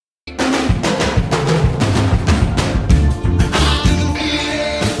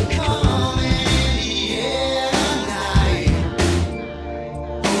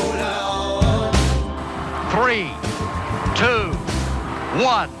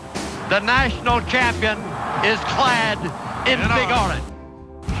The national champion is clad in big orange.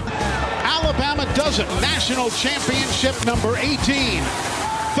 Alabama does it. National championship number 18.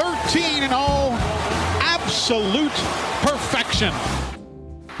 13-0. Absolute perfection. 20,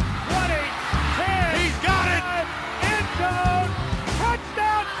 10, he's got it. End zone.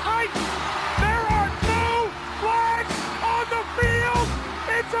 Touchdown Titans. There are no flags on the field.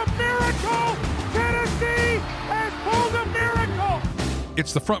 It's a miracle. Tennessee has pulled a miracle.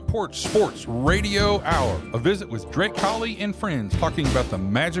 It's the Front Porch Sports Radio Hour, a visit with Drake Colley and friends talking about the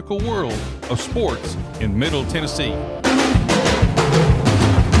magical world of sports in Middle Tennessee.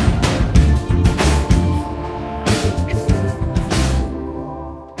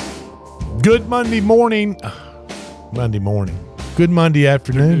 Good Monday morning. Good Monday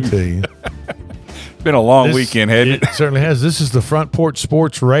afternoon to you. Been a long weekend, hasn't it? It certainly has. This is the Front Porch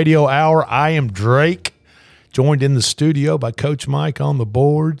Sports Radio Hour. I am Drake, joined in the studio by Coach Mike on the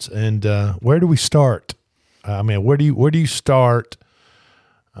boards. And where do we start? Where do you start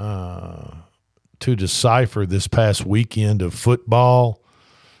to decipher this past weekend of football?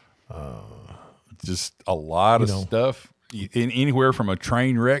 Just a lot of stuff. Anywhere from a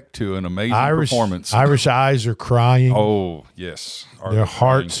train wreck to an amazing performance. Irish eyes are crying. Oh, yes. Their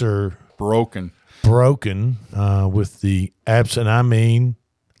hearts are broken with the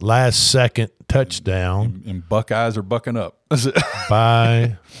last second touchdown. And Buckeyes are bucking up.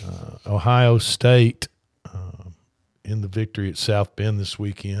 by Ohio State in the victory at South Bend this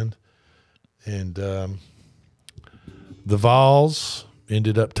weekend. And the Vols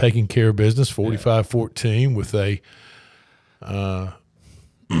ended up taking care of business 45-14 with a I'm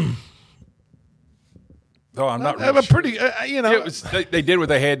not really pretty, It was, they did what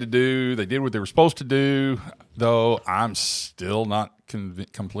they had to do. They did what they were supposed to do, though I'm still not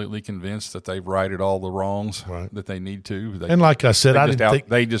completely convinced that they've righted all the wrongs that they need to. And like I said,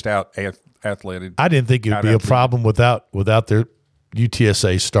 they just out-athleted. I didn't think it would be a problem without their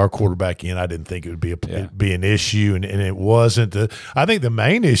UTSA star quarterback in. I didn't think it would be an issue, and it wasn't. I think the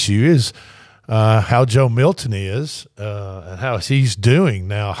main issue is how Joe Milton is and how he's doing.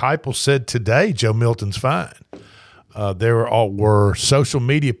 Now, Heupel said today Joe Milton's fine. There were social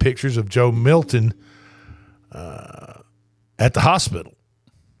media pictures of Joe Milton at the hospital.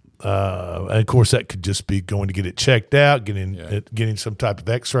 And, of course, that could just be going to get it checked out, getting some type of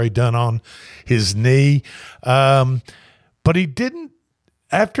x-ray done on his knee. But he didn't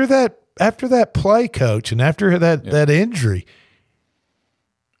 – after that play, Coach, and after that injury –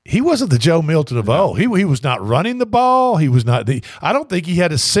 he wasn't the Joe Milton of old. He was not running the ball. He was not. I don't think he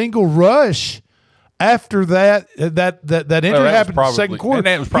had a single rush after that injury happened in the second quarter. And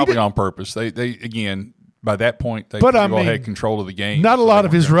that was probably on purpose. They again by that point they had control of the game. Not a lot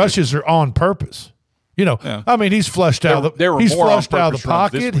of his rushes are on purpose. He's flushed out. He's flushed out of the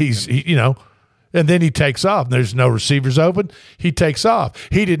pocket. And then he takes off. There's no receivers open. He takes off.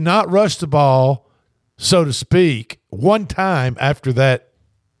 He did not rush the ball, so to speak, one time after that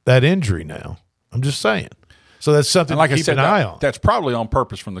injury. Now I'm just saying. So that's something to keep an eye on. That's probably on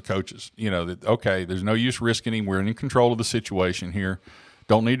purpose from the coaches. There's no use risking him. We're in control of the situation here.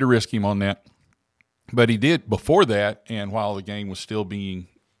 Don't need to risk him on that. But he did before that, and while the game was still being,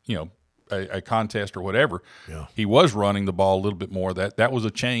 a contest or whatever, he was running the ball a little bit more. That was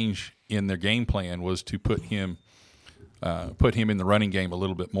a change in their game plan, was to put him in the running game a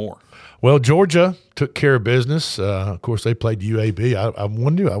little bit more. Well, Georgia took care of business. Of course, they played UAB. I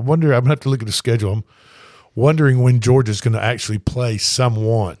wonder. I'm going to have to look at the schedule. I'm wondering when Georgia's going to actually play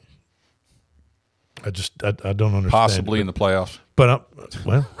someone. I don't understand. Possibly in the playoffs. But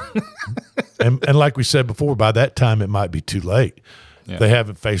and like we said before, by that time it might be too late. Yeah. They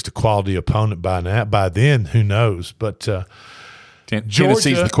haven't faced a quality opponent by now. By then, who knows? But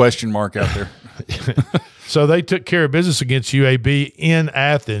Tennessee's the question mark out there. So they took care of business against UAB in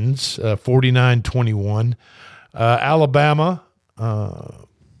Athens, 49-21. Alabama, I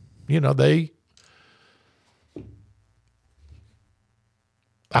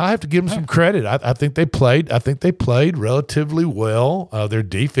have to give them some credit. I think they played relatively well. Their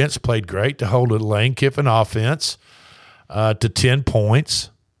defense played great to hold a Lane Kiffin offense to 10 points.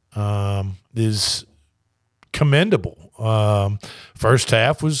 Is commendable. First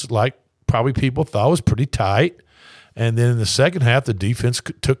half was like probably people thought was pretty tight, and then in the second half the defense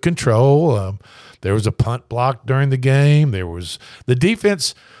took control. There was a punt block during the game. The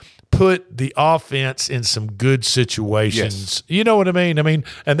defense put the offense in some good situations. Yes. You know what I mean?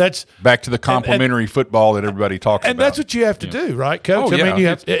 And that's back to the complementary football that everybody talks about. And that's what you have to do, right, Coach?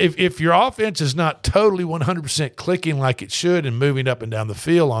 If your offense is not totally 100% clicking like it should and moving up and down the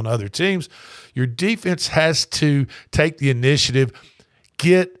field on other teams, your defense has to take the initiative,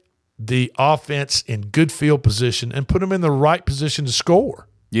 get the offense in good field position and put them in the right position to score.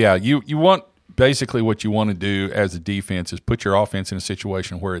 Yeah, you want basically what you want to do as a defense is put your offense in a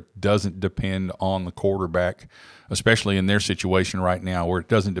situation where it doesn't depend on the quarterback, especially in their situation right now where it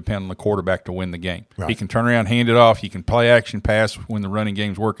doesn't depend on the quarterback to win the game. Right. He can turn around, hand it off. He can play action pass when the running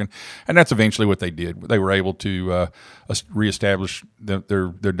game's working, and that's eventually what they did. They were able to reestablish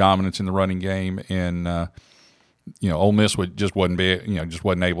their dominance in the running game, and Ole Miss just wasn't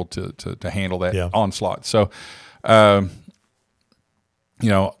able to handle that onslaught. So,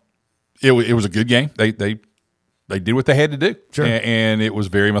 It was a good game. They did what they had to do, sure. and it was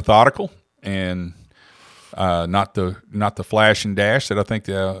very methodical and not the flash and dash that I think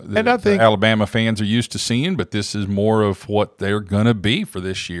the Alabama fans are used to seeing. But this is more of what they're going to be for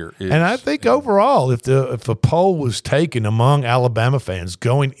this year. And I think overall, if a poll was taken among Alabama fans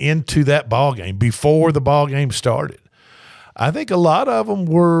going into that ball game before the ball game started, I think a lot of them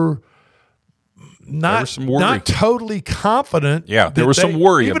were not totally confident. Yeah, there was some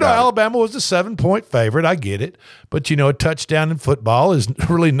worry even about though Alabama was a 7-point favorite. I get it, but a touchdown in football is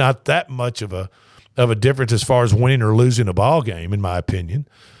really not that much of a difference as far as winning or losing a ball game, in my opinion.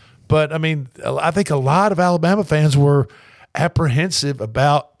 But I mean, I think a lot of Alabama fans were apprehensive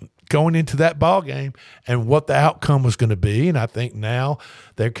about going into that ball game and what the outcome was going to be. And I think now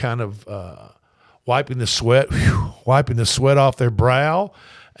they're kind of wiping the sweat off their brow.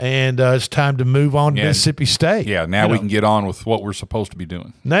 And it's time to move on to Mississippi State. Yeah, now we can get on with what we're supposed to be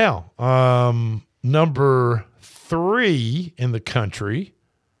doing. Now, number 3 in the country,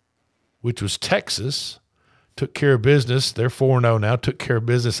 which was Texas, took care of business. They're 4-0 now. Took care of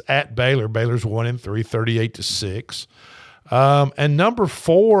business at Baylor. Baylor's 1-3, 38-6. And number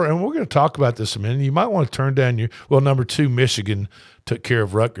 4, and we're going to talk about this a minute. You might want to turn down number 2, Michigan took care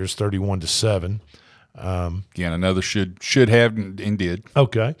of Rutgers 31-7. Again, another should have and did.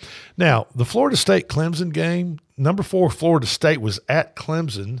 Okay. Now, the Florida State-Clemson game, number 4 Florida State was at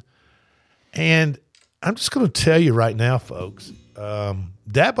Clemson, and I'm just going to tell you right now, folks,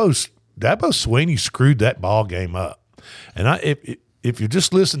 Dabo Swinney screwed that ball game up. And if you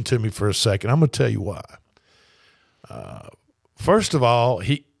just listen to me for a second, I'm going to tell you why. First of all,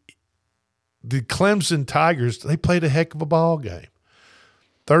 the Clemson Tigers, they played a heck of a ball game.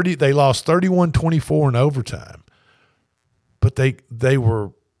 They lost 31-24 in overtime. But they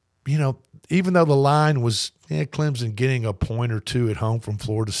were, even though the line was Clemson getting a point or two at home from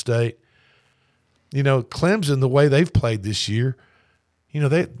Florida State, Clemson, the way they've played this year,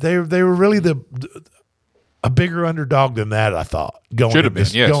 they were really a bigger underdog than that, I thought, going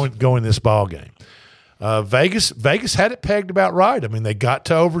this ball game. Vegas had it pegged about right. I mean, they got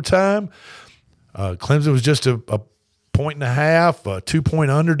to overtime. Clemson was just a 1.5 point, a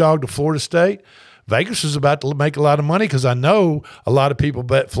 2-point underdog to Florida State. Vegas was about to make a lot of money because I know a lot of people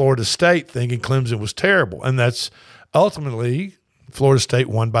bet Florida State thinking Clemson was terrible. And that's ultimately Florida State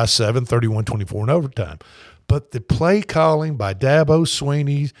won by 7, 31-24 in overtime. But the play calling by Dabo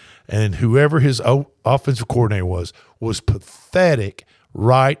Swinney and whoever his offensive coordinator was pathetic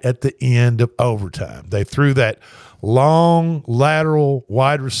right at the end of overtime. They threw that long lateral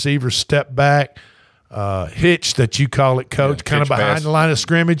wide receiver step back hitch that you call it, Coach, kind of behind the line of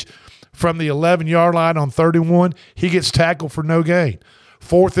scrimmage from the 11-yard line on 31. He gets tackled for no gain.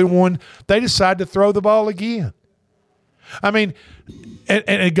 4th and 1, they decide to throw the ball again. I mean, and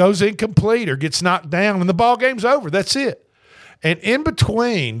it goes incomplete or gets knocked down, and the ball game's over. That's it. And in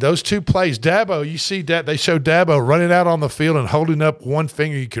between those two plays, Dabo, you see that they show Dabo running out on the field and holding up one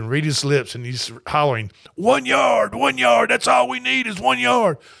finger. You can read his lips, and he's hollering, 1 yard, 1 yard. That's all we need is 1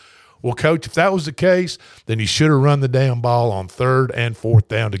 yard. Well, Coach, if that was the case, then he should have run the damn ball on 3rd and 4th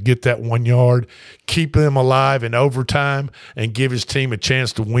down to get that 1 yard, keep them alive in overtime, and give his team a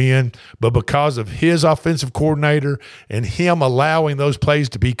chance to win. But because of his offensive coordinator and him allowing those plays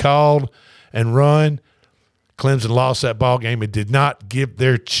to be called and run, Clemson lost that ball game and did not give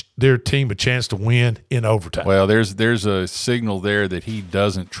their team a chance to win in overtime. Well, there's a signal there that he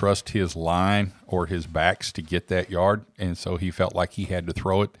doesn't trust his line or his backs to get that yard, and so he felt like he had to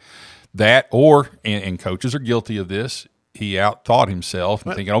throw it. That and coaches are guilty of this. He outthought himself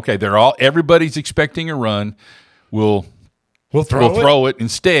and thinking, okay, everybody's expecting a run. We'll throw it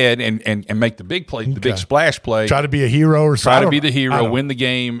instead and make the big play, the big splash play. Try to be a hero or something. Try to be the hero, win the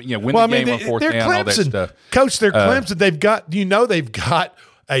game, win the game on 4th down, Clemson. all that stuff. Coach, they're Clemson. They've got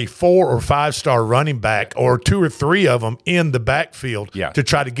a 4 or 5-star running back or 2 or 3 of them in the backfield to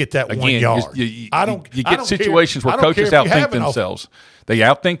try to get that 1 yard. You get situations where coaches outthink themselves. They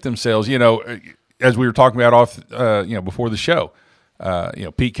outthink themselves. As we were talking about before the show,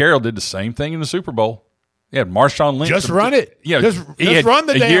 Pete Carroll did the same thing in the Super Bowl. Yeah, Marshawn Lynch. Just run it. Yeah, just run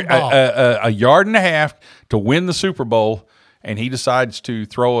the damn ball. A yard and a half to win the Super Bowl, and he decides to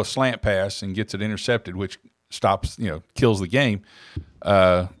throw a slant pass and gets it intercepted, which stops, kills the game.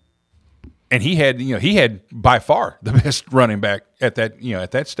 And he had by far the best running back at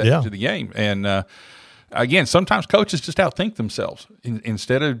that stage of the game. And again, sometimes coaches just outthink themselves.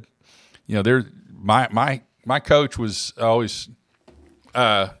 Instead of, my coach was always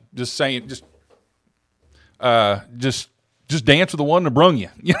just saying, just dance with the one that brung you.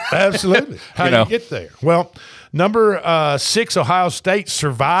 Absolutely. How you get there? Well, number 6 Ohio State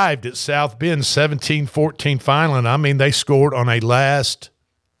survived at South Bend 17-14 final, and I mean they scored on a last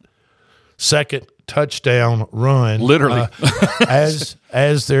second touchdown run, literally, as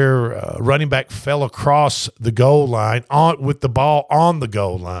their running back fell across the goal line with the ball on the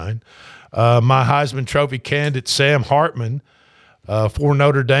goal line. My Heisman Trophy candidate Sam Hartman for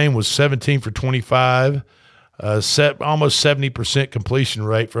Notre Dame was 17 for 25. Almost 70% completion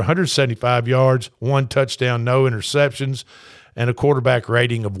rate for 175 yards, 1 touchdown, no interceptions, and a quarterback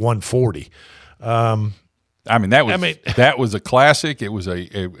rating of 140. That was a classic. It was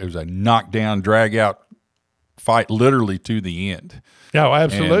a knockdown, drag out fight, literally to the end. Yeah,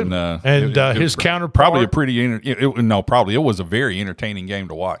 absolutely. And his counterpart, probably it was a very entertaining game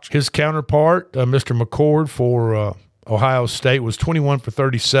to watch. His counterpart, Mr. McCord for Ohio State, was 21 for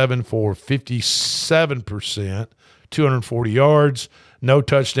 37 for 57%, 240 yards, no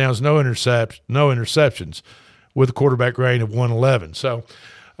touchdowns, no interceptions, with a quarterback rating of 111. So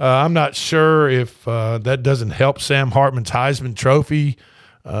I'm not sure if that doesn't help Sam Hartman's Heisman Trophy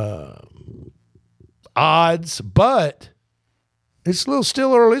odds, but it's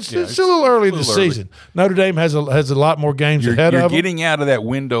still early. It's still a little early this season. Notre Dame has a lot more games ahead of them. You're getting out of that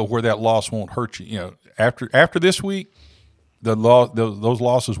window where that loss won't hurt you. After this week, those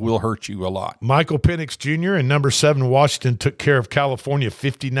losses will hurt you a lot. Michael Penix Jr. and number 7 Washington took care of California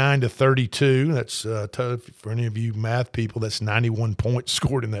 59-32. That's tough for any of you math people. That's 91 points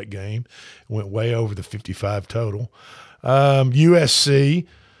scored in that game. Went way over the 55 total. USC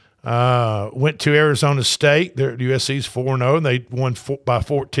went to Arizona State. USC's 4-0, and they won by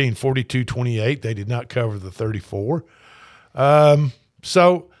 14, 42-28. They did not cover the 34.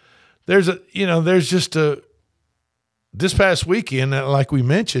 So there's just this past weekend, like we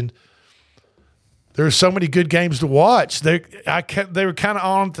mentioned, there were so many good games to watch. They were kind of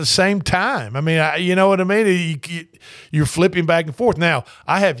on at the same time. I mean, you know what I mean? You're flipping back and forth. Now,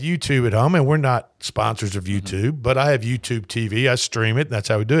 I have YouTube at home, and we're not sponsors of YouTube, but I have YouTube TV. I stream it, and that's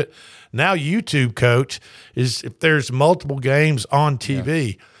how we do it. Now, YouTube, Coach, is if there's multiple games on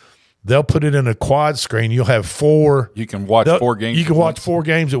TV, they'll put it in a quad screen. You'll have 4. You can watch 4 games. You can watch 4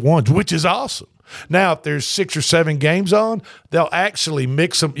 games at once, which is awesome. Now, if there's 6 or 7 games on, they'll actually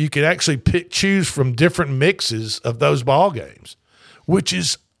mix them. You can actually choose from different mixes of those ball games, which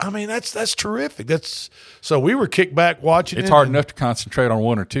is, that's terrific. So we were kicked back watching. It's hard enough to concentrate on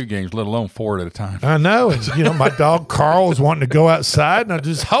 1 or 2 games, let alone 4 at a time. I know. And, my dog Carl was wanting to go outside, and I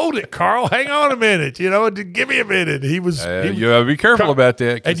just hold it, Carl. Hang on a minute. Give me a minute. He was. You be careful about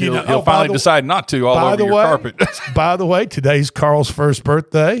that, because he'll finally decide not to all over your carpet. By the way, today's Carl's first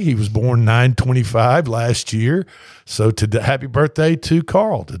birthday. He was born 9/25 last year. So happy birthday to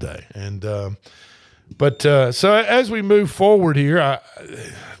Carl today. And so as we move forward here,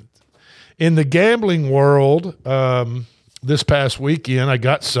 in the gambling world, this past weekend, I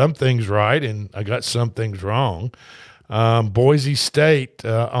got some things right and I got some things wrong. Boise State,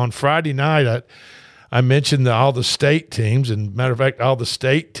 on Friday night, I mentioned all the state teams, and matter of fact, all the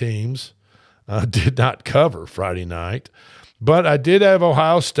state teams did not cover Friday night. But I did have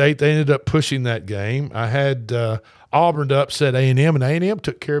Ohio State. They ended up pushing that game. I had Auburn to upset A&M, and A&M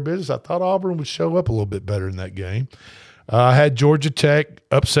took care of business. I thought Auburn would show up a little bit better in that game. I had Georgia Tech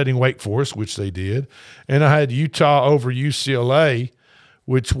upsetting Wake Forest, which they did, and I had Utah over UCLA,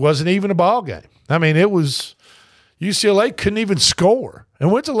 which wasn't even a ball game. I mean, it was UCLA couldn't even score. And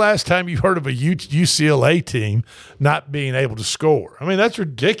when's the last time you heard of a UCLA team not being able to score? I mean, that's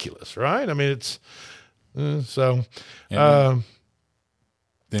ridiculous, right? I mean, it's so.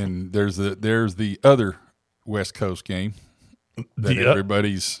 Then there's the other West Coast game that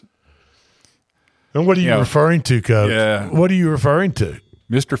everybody's. And what are you referring to, Coach? Yeah. What are you referring to?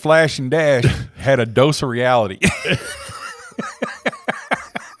 Mr. Flash and Dash had a dose of reality.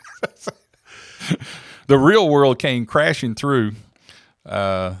 The real world came crashing through,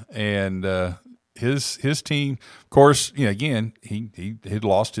 and his team, of course, again, he had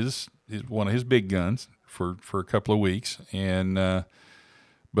lost his one of his big guns for a couple of weeks, and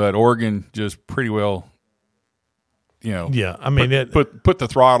but Oregon just pretty well Yeah, I mean, put the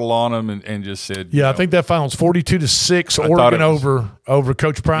throttle on them and just said. Yeah, I think that final's 42-6. Oregon over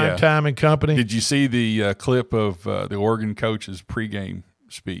Coach Primetime and company. Did you see the clip of the Oregon coach's pregame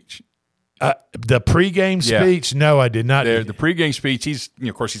speech? The pregame speech? No, I did not. The pregame speech. He's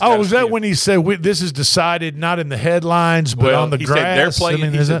of course. Was that when he said this is decided not in the headlines but on the grass?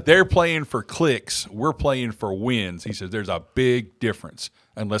 They're playing for clicks. We're playing for wins. He says there's a big difference,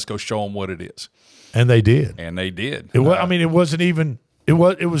 and let's go show them what it is. And they did. It was. I mean, it wasn't even. It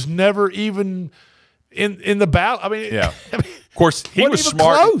was never even in the battle. I mean, yeah. Of course, he was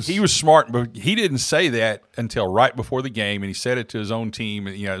smart. Close. He was smart, but he didn't say that until right before the game, and he said it to his own team.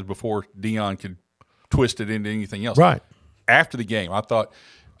 Before Dion could twist it into anything else. Right after the game, I thought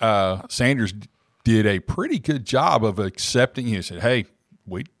Sanders did a pretty good job of accepting. He said, "Hey,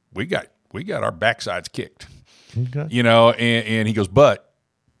 we got our backsides kicked." Okay. And he goes, "But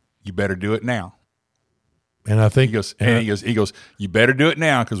you better do it now." And I think he goes, "You better do it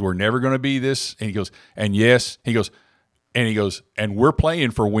now because we're never going to be this." And he goes, "And yes," he goes, "And we're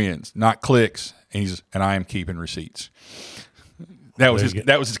playing for wins, not clicks." And he says, "And I am keeping receipts." That was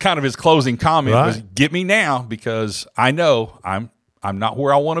his kind of his closing comment. Right. Was, "Get me now because I know I'm not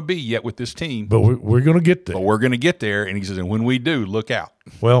where I want to be yet with this team, but we're going to get there. But we're going to get there." And he says, "And when we do, look out."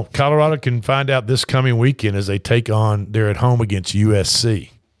 Well, Colorado can find out this coming weekend as they're at home against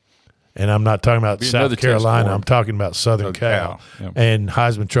USC. And I'm not talking about South Carolina. I'm talking about Southern Cal. Yep. And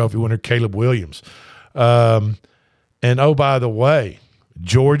Heisman Trophy winner Caleb Williams. And, oh, by the way,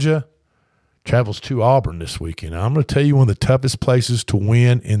 Georgia travels to Auburn this weekend. I'm going to tell you one of the toughest places to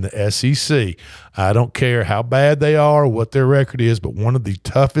win in the SEC. I don't care how bad they are or what their record is, but one of the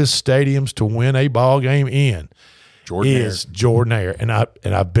toughest stadiums to win a ball game in is Jordan-Hare.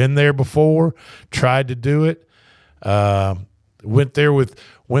 And I've been there before, tried to do it.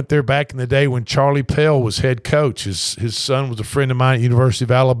 Went there back in the day when Charlie Pell was head coach. His son was a friend of mine at University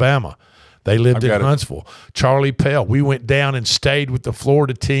of Alabama. They lived in Huntsville. Charlie Pell. We went down and stayed with the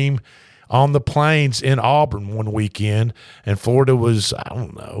Florida team on the plains in Auburn one weekend, and Florida was,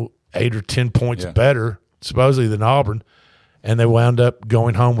 8 or 10 points better, supposedly, than Auburn. And they wound up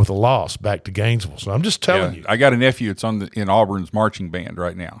going home with a loss back to Gainesville. So I'm just telling you. I got a nephew that's in Auburn's marching band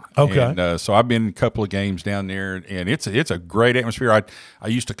right now. Okay. And so I've been in a couple of games down there, and it's a great atmosphere. I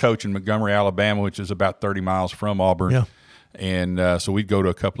used to coach in Montgomery, Alabama, which is about 30 miles from Auburn. Yeah. And so we'd go to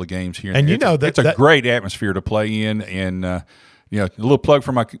a couple of games here. And it's a great atmosphere to play in. And a little plug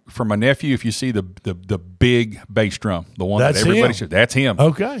for my nephew. If you see the big bass drum, the one that everybody should, that's him.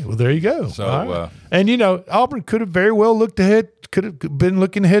 Okay, well there you go. So, right. And Auburn could have very well looked ahead. Could have been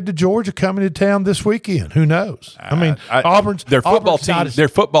looking ahead to Georgia coming to town this weekend. Who knows? I mean, their football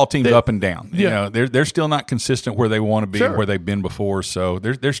team's up and down. Yeah. They're still not consistent where they want to be, where they've been before. So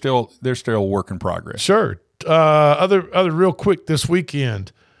they're still a work in progress. Sure. Other real quick this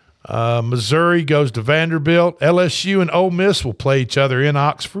weekend. Missouri goes to Vanderbilt. LSU and Ole Miss will play each other in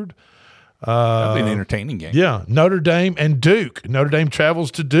Oxford. That'll be an entertaining game. Yeah, Notre Dame and Duke. Notre Dame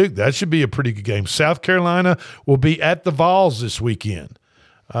travels to Duke. That should be a pretty good game. South Carolina will be at the Vols this weekend.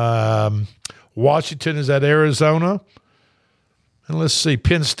 Washington is at Arizona. And let's see,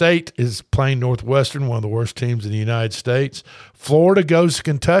 Penn State is playing Northwestern, one of the worst teams in the United States. Florida goes to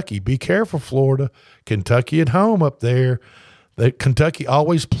Kentucky. Be careful, Florida. Kentucky at home up there. Kentucky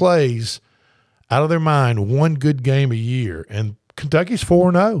always plays out of their mind one good game a year, and Kentucky's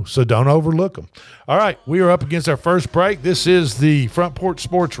 4-0, so don't overlook them. All right, we are up against our first break. This is the Front Porch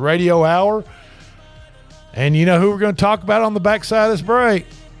Sports Radio Hour, and you know who we're going to talk about on the backside of this break?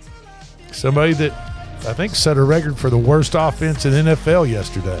 Somebody that I think set a record for the worst offense in NFL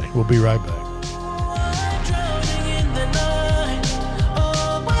yesterday. We'll be right back.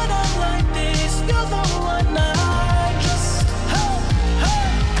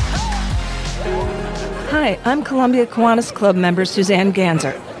 Hi, I'm Columbia Kiwanis Club member Suzanne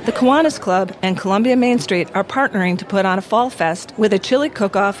Ganser. The Kiwanis Club and Columbia Main Street are partnering to put on a fall fest with a chili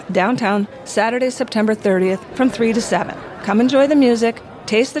cook-off downtown Saturday, September 30th from 3 to 7. Come enjoy the music,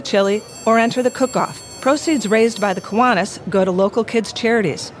 taste the chili, or enter the cook-off. Proceeds raised by the Kiwanis go to local kids'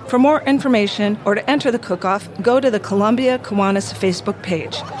 charities. For more information or to enter the cook-off, go to the Columbia Kiwanis Facebook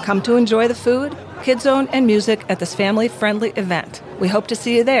page. Come to enjoy the food, Kids Zone, and music at this family-friendly event. We hope to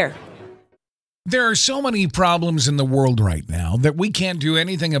see you there. There are so many problems in the world right now that we can't do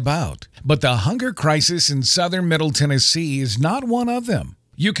anything about. But the hunger crisis in southern Middle Tennessee is not one of them.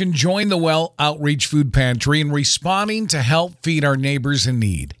 You can join the Well Outreach Food Pantry in responding to help feed our neighbors in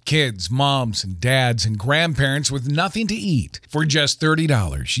need. Kids, moms, and dads, and grandparents with nothing to eat. For just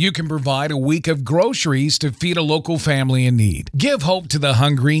 $30, you can provide a week of groceries to feed a local family in need. Give hope to the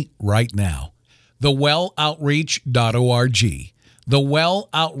hungry right now. thewelloutreach.org.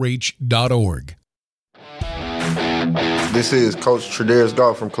 thewelloutreach.org. This is Coach Tredaris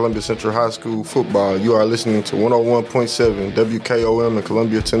Goff from Columbia Central High School football. You are listening to 101.7 WKOM in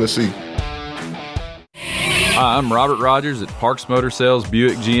Columbia, Tennessee. Hi, I'm Robert Rogers at Parks Motor Sales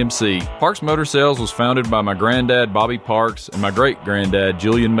Buick GMC. Parks Motor Sales was founded by my granddad, Bobby Parks, and my great-granddad,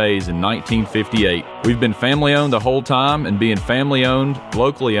 Julian Mays, in 1958. We've been family-owned the whole time, and being family-owned,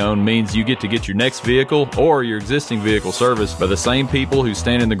 locally owned, means you get to get your next vehicle or your existing vehicle serviced by the same people who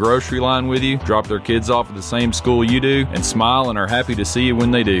stand in the grocery line with you, drop their kids off at the same school you do, and smile and are happy to see you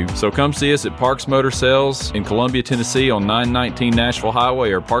when they do. So come see us at Parks Motor Sales in Columbia, Tennessee on 919 Nashville Highway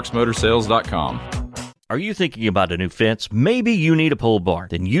or parksmotorsales.com. Are you thinking about a new fence? Maybe you need a pole barn.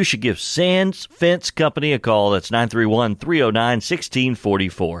 Then you should give Sands Fence Company a call. That's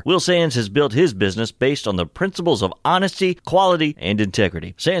 931-309-1644. Will Sands has built his business based on the principles of honesty, quality, and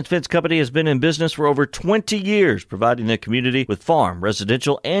integrity. Sands Fence Company has been in business for over 20 years, providing the community with farm,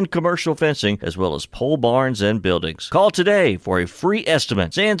 residential, and commercial fencing, as well as pole barns and buildings. Call today for a free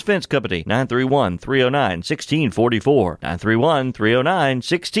estimate. Sands Fence Company, 931-309-1644.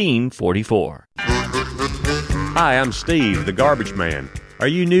 931-309-1644. Hi, I'm Steve, the Garbage Man. Are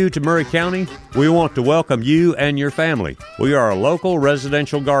you new to Murray County? We want to welcome you and your family. We are a local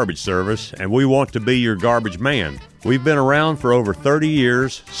residential garbage service, and we want to be your garbage man. We've been around for over 30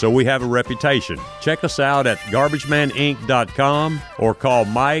 years, so we have a reputation. Check us out at garbagemaninc.com or call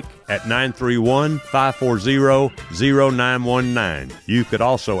Mike at 931-540-0919. You could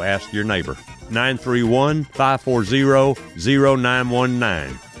also ask your neighbor.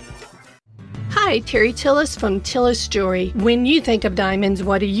 931-540-0919. Hi, Terry Tillis from Tillis Jewelry. When you think of diamonds,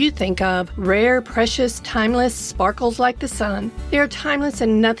 what do you think of? Rare, precious, timeless, sparkles like the sun. They're timeless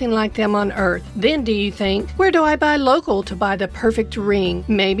and nothing like them on earth. Then do you think, where do I buy local to buy the perfect ring?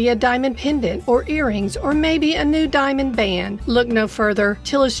 Maybe a diamond pendant or earrings, or maybe a new diamond band. Look no further.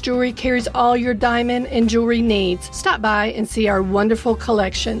 Tillis Jewelry carries all your diamond and jewelry needs. Stop by and see our wonderful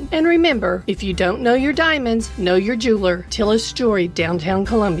collection. And remember, if you don't know your diamonds, know your jeweler. Tillis Jewelry, downtown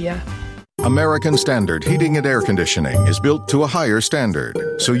Columbia. American Standard Heating and Air Conditioning is built to a higher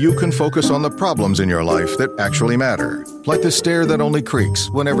standard, so you can focus on the problems in your life that actually matter, like the stair that only creaks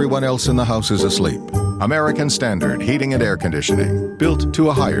when everyone else in the house is asleep. American Standard Heating and Air Conditioning, built to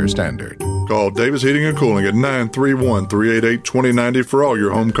a higher standard. Call Davis Heating and Cooling at 931-388-2090 for all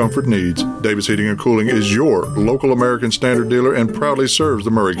your home comfort needs. Davis Heating and Cooling is your local American Standard dealer and proudly serves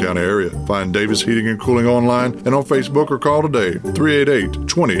the Murray County area. Find Davis Heating and Cooling online and on Facebook or call today,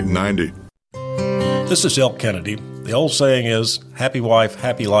 388-2090. This is Elk Kennedy. The old saying is, happy wife,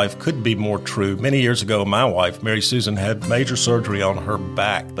 happy life couldn't be more true. Many years ago, my wife, Mary Susan, had major surgery on her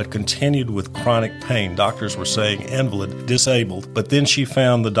back, but continued with chronic pain. Doctors were saying invalid, disabled, but then she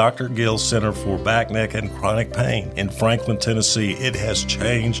found the Dr. Gill Center for Back, Neck, and Chronic Pain in Franklin, Tennessee. It has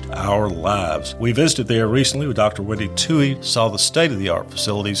changed our lives. We visited there recently with Dr. Wendy Toohey, saw the state-of-the-art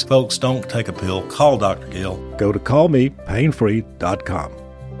facilities. Folks, don't take a pill. Call Dr. Gill. Go to callmepainfree.com.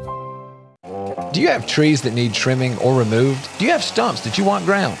 Do you have trees that need trimming or removed? Do you have stumps that you want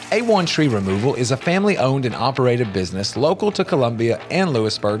ground? A1 Tree Removal is a family-owned and operated business local to Columbia and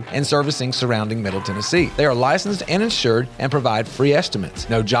Lewisburg and servicing surrounding Middle Tennessee. They are licensed and insured and provide free estimates.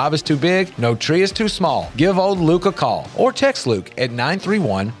 No job is too big, no tree is too small. Give old Luke a call or text Luke at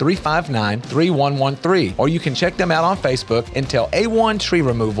 931-359-3113, or you can check them out on Facebook and tell A1 Tree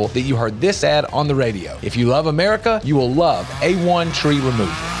Removal that you heard this ad on the radio. If you love America, you will love A1 Tree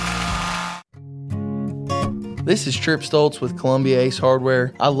Removal. This is Trip Stoltz with Columbia Ace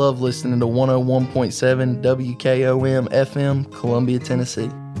Hardware. I love listening to 101.7 WKOM FM, Columbia, Tennessee.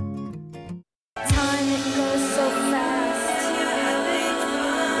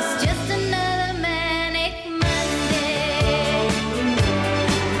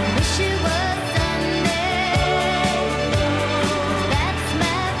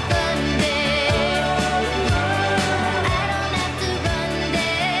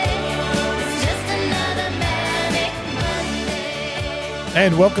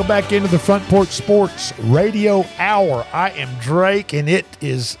 And welcome back into the Front Porch Sports Radio Hour. I am Drake, and it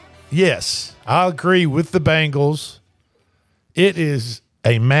is, yes, I agree with the Bengals. It is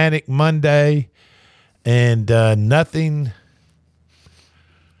a manic Monday, and nothing.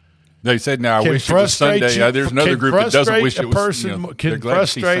 They said, "Now I wish it was Sunday." There's another group that doesn't wish it was. They're glad to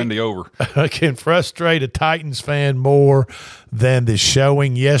see Sunday over. Can frustrate a Titans fan more than the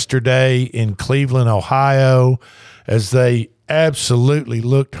showing yesterday in Cleveland, Ohio, as they absolutely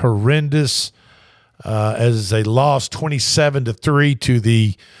looked horrendous as they lost 27-3 to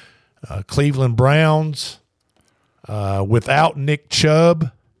the Cleveland Browns without Nick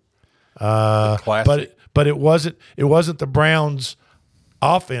Chubb. Classic. But it wasn't the Browns'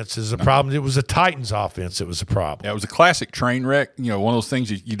 offense is a problem. It was the Titans' offense that was a problem. Yeah, it was a classic train wreck. You know, one of those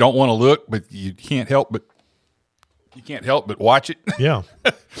things you don't want to look, but you can't help but watch it. Yeah.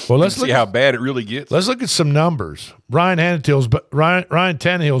 Well, let's see how bad it really gets. Let's look at some numbers. Ryan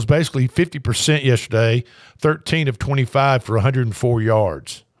Tannehill's basically 50% yesterday, 13 of 25 for 104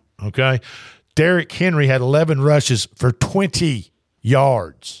 yards. Okay. Derrick Henry had 11 rushes for 20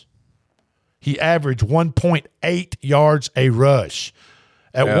 yards. He averaged 1.8 yards a rush.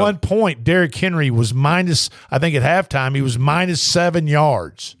 At one point, Derrick Henry was minus, I think at halftime, he was minus 7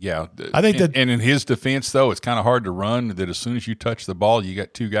 yards. Yeah. I think and in his defense, though, it's kind of hard to run, that as soon as you touch the ball, you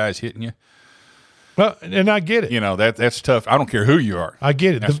got two guys hitting you. Well, and I get it. You know, that's tough. I don't care who you are. I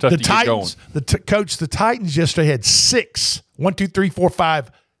get it. That's tough the to Titans, get going. Coach, the Titans yesterday had 6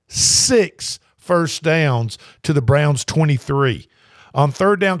 first downs to the Browns' 23. On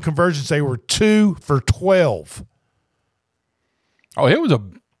third down conversions, they were 2 for 12. Oh, it was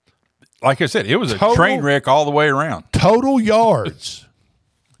like I said, it was a train wreck all the way around. Total yards.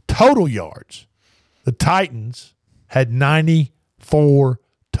 The Titans had 94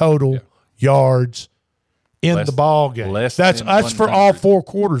 total yards in the ball game. That's for all 4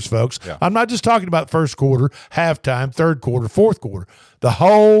 quarters, folks. Yeah. I'm not just talking about first quarter, halftime, third quarter, fourth quarter. The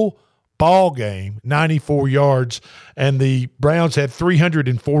whole ball game, 94 yards, and the Browns had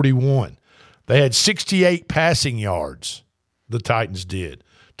 341. They had 68 passing yards, the Titans did,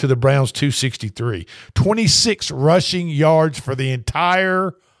 to the Browns 263. 26 rushing yards for the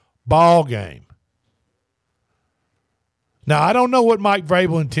entire ball game. Now, I don't know what Mike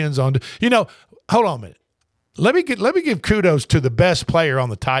Vrabel intends on. Hold on a minute. Let me give kudos to the best player on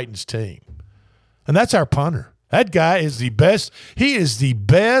the Titans team, and that's our punter. That guy is the best. He is the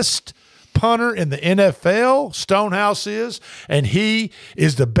best punter in the NFL, Stonehouse is, and he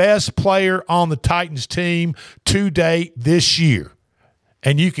is the best player on the Titans team to date this year.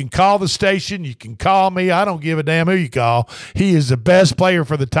 And you can call the station, you can call me, I don't give a damn who you call. He is the best player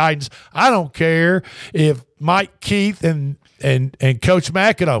for the Titans. I don't care if Mike Keith and Coach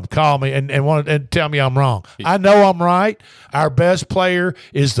McAdoo call me and want to tell me I'm wrong. I know I'm right. Our best player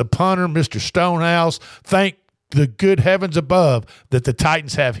is the punter, Mr. Stonehouse. Thank the good heavens above that the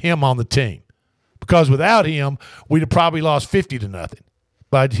Titans have him on the team, because without him, we'd have probably lost 50-0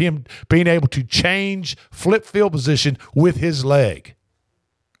 by him being able to change flip field position with his leg.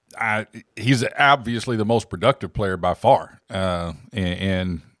 He's obviously the most productive player by far.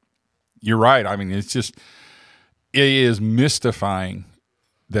 And you're right. I mean, it is mystifying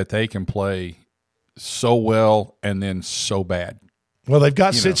that they can play so well and then so bad. Well, they've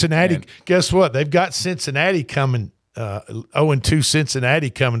got Cincinnati. Guess what? They've got Cincinnati coming, 0-2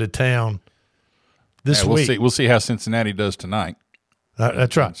 Cincinnati coming to town this week. We'll see how Cincinnati does tonight.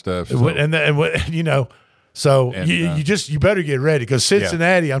 That's right. Stuff, so. You better get ready, because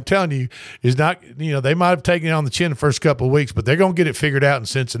Cincinnati, I'm telling you, is not, they might have taken it on the chin the first couple of weeks, but they're going to get it figured out in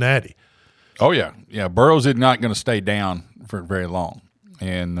Cincinnati. Oh, yeah. Yeah, Burrow's not going to stay down for very long.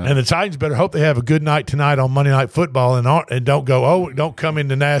 And the Titans better hope they have a good night tonight on Monday Night Football and don't don't come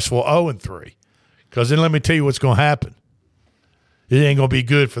into Nashville 0-3, because then let me tell you what's going to happen. It ain't going to be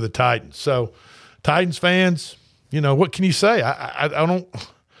good for the Titans. So, Titans fans, what can you say? I don't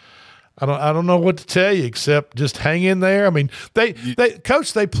know what to tell you except just hang in there. I mean, they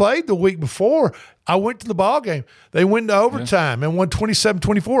played the week before. I went to the ball game. They went to overtime and won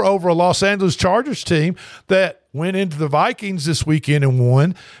 27-24 over a Los Angeles Chargers team that went into the Vikings this weekend and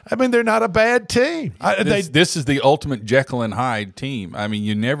won. I mean, they're not a bad team. This is the ultimate Jekyll and Hyde team. I mean,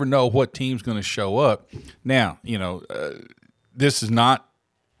 you never know what team's going to show up. Now, this is not.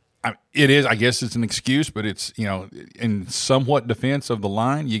 It is. I guess it's an excuse, but it's in somewhat defense of the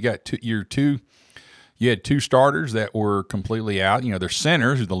line. You got You had 2 starters that were completely out. Their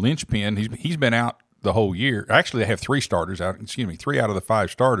centers, who's the linchpin. He's been out the whole year. Actually, they have 3 starters out. 3 out of the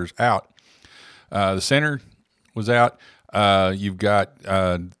 5 starters out. The center was out. You've got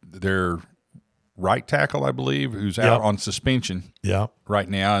their right tackle, I believe, who's out on suspension right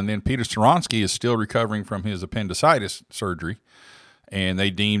now. And then Peter Skoronsky is still recovering from his appendicitis surgery, and they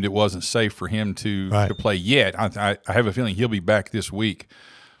deemed it wasn't safe for him to play yet. I have a feeling he'll be back this week.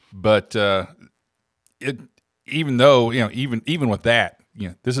 But even with that,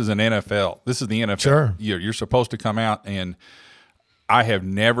 this is an NFL. This is the NFL. Sure. You're supposed to come out, and I have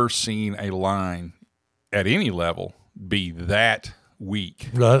never seen a line at any level be that weak.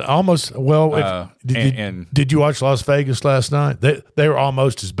 Almost. Well, did you watch Las Vegas last night? They were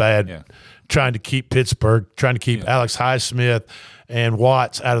almost as bad. Yeah. Trying to keep Pittsburgh, trying to keep Alex Highsmith and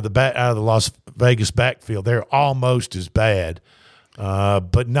Watts out of the Las Vegas backfield. They're almost as bad.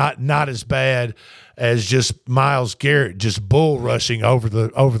 but not as bad as just Myles Garrett just bull rushing over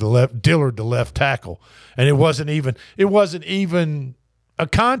the left Dillard, the left tackle, and it wasn't even a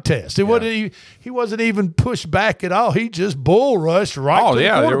contest. He wasn't even pushed back at all. He just bull rushed right to the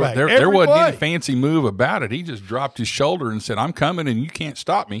quarterback. There wasn't any fancy move about it. He just dropped his shoulder and said, "I'm coming, and you can't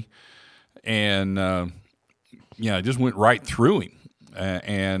stop me." And it just went right through him.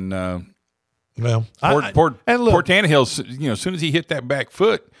 Poor Tannehill, as soon as he hit that back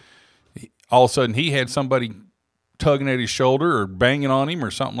foot, all of a sudden he had somebody tugging at his shoulder or banging on him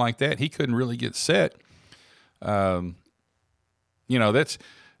or something like that. He couldn't really get set.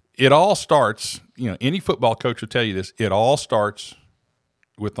 It all starts, any football coach will tell you this, it all starts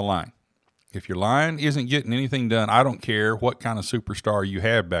with the line. If your line isn't getting anything done, I don't care what kind of superstar you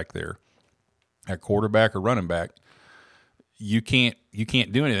have back there, at quarterback or running back, you can't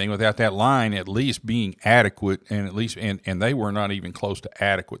do anything without that line at least being adequate, and they were not even close to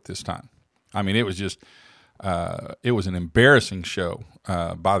adequate this time. I mean, it was just it was an embarrassing show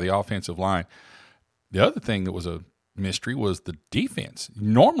by the offensive line. The other thing that was a mystery was the defense.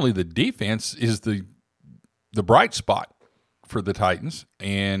 Normally the defense is the bright spot for the Titans,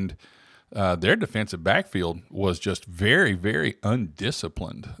 and their defensive backfield was just very, very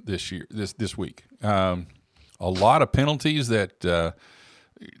undisciplined this week. A lot of penalties that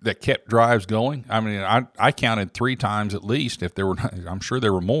kept drives going. I mean, I counted 3 times at least. If there were, I'm sure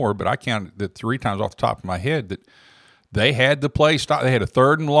there were more, but I counted that 3 times off the top of my head that they had the play stop. They had a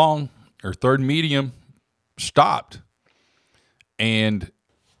 3rd and long or 3rd and medium stopped, and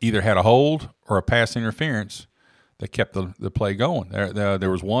either had a hold or a pass interference that kept the play going.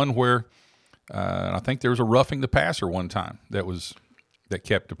 There was one where I think there was a roughing the passer one time that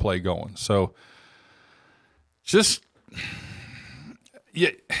kept the play going. So just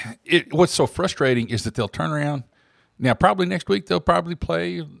what's so frustrating is that they'll turn around. Now probably next week they'll probably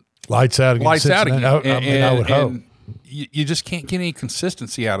play lights out again. I would hope. You just can't get any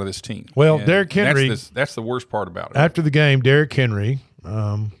consistency out of this team. Well, Derrick Henry, that's the worst part about it. After the game, Derrick Henry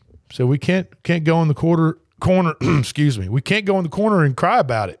said we can't go in the corner. Excuse me, we can't go in the corner and cry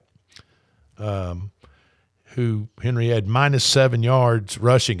about it. Henry had -7 yards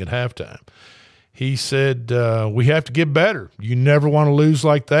rushing at halftime. He said, we have to get better. You never want to lose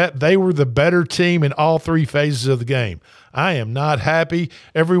like that. They were the better team in all 3 phases of the game. I am not happy.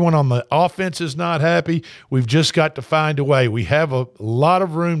 Everyone on the offense is not happy. We've just got to find a way. We have a lot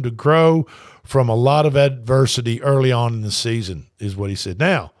of room to grow from a lot of adversity early on in the season, is what he said.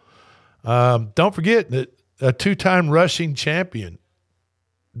 Now, don't forget that a 2-time rushing champion,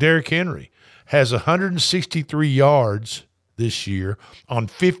 Derrick Henry, has 163 yards this year on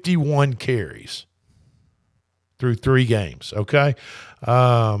 51 carries through 3 games, okay?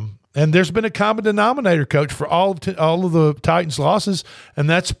 And there's been a common denominator, Coach, for all of the Titans' losses, and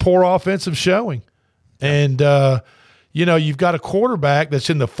that's poor offensive showing. And, you've got a quarterback that's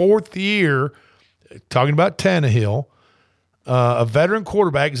in the 4th year, talking about Tannehill, a veteran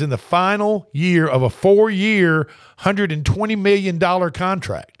quarterback is in the final year of a 4-year, $120 million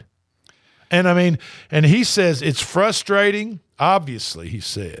contract. And, and he says it's frustrating, obviously, he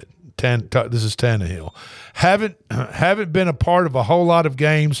said. This is Tannehill. Haven't been a part of a whole lot of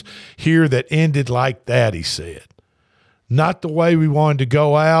games here that ended like that, he said. Not the way we wanted to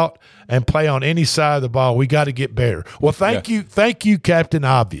go out and play on any side of the ball. We got to get better. Well, thank you, Captain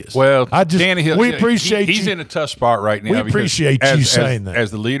Obvious. Well, Tannehill, we appreciate he's in a tough spot right now. We appreciate you saying that. As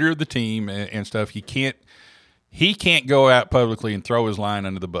the leader of the team and stuff, he can't go out publicly and throw his line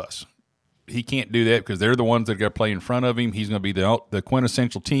under the bus. He can't do that because they're the ones that got to play in front of him. He's going to be the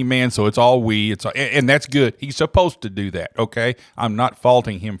quintessential team man, so it's all we. And that's good. He's supposed to do that, okay? I'm not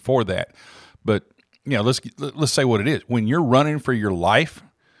faulting him for that. But, let's say what it is. When you're running for your life,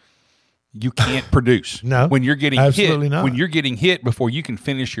 you can't produce. No, when you're getting absolutely hit, not. When you're getting hit before you can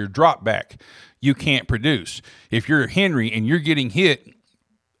finish your drop back, you can't produce. If you're Henry and you're getting hit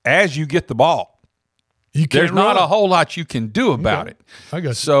as you get the ball, there's not a whole lot you can do about it. I got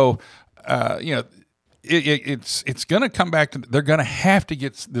you. So – it's going to come back to they're going to have to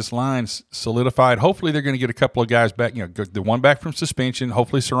get this line solidified. Hopefully, they're going to get a couple of guys back. The one back from suspension.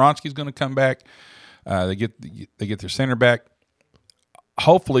 Hopefully, Soronsky's going to come back. They get their center back.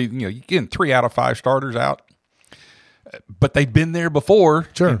 Hopefully, you're getting 3 out of 5 starters out. But they've been there before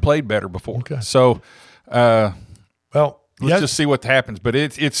and played better before. Okay. So, let's just see what happens. But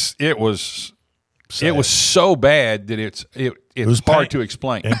it was so bad that it was hard to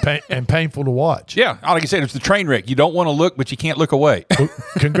explain and painful to watch. Yeah, like I said, it's the train wreck. You don't want to look, but you can't look away. Well,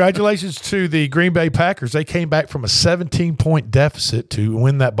 congratulations to the Green Bay Packers. They came back from a 17-point deficit to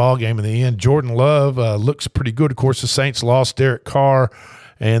win that ball game in the end. Jordan Love looks pretty good. Of course, the Saints lost Derek Carr,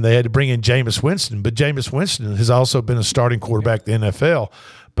 and they had to bring in Jameis Winston. But Jameis Winston has also been a starting quarterback in the NFL.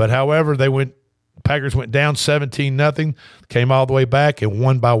 But however, Packers went down 17-0, came all the way back and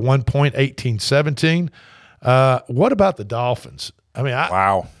won by 1 point, 18-17. What about the Dolphins? I mean,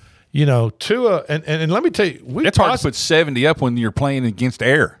 wow. You know, Tua, and let me tell you, it's hard to put 70 up when you're playing against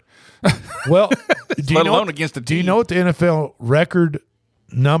air. Well, let alone against the team. Do you know what the NFL record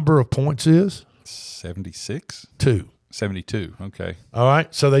number of points is? 76? 72. Okay. All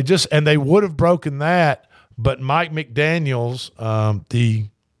right. So they would have broken that, but Mike McDaniels, the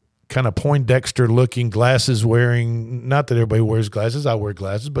kind of Poindexter-looking, glasses-wearing, not that everybody wears glasses. I wear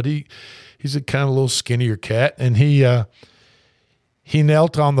glasses, but he's a kind of little skinnier cat, and he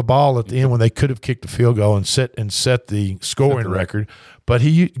knelt on the ball at the end when they could have kicked a field goal and set the scoring record. But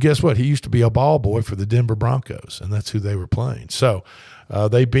guess what? He used to be a ball boy for the Denver Broncos, and that's who they were playing. So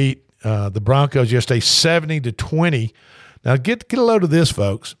they beat the Broncos yesterday 70-20. Now get a load of this,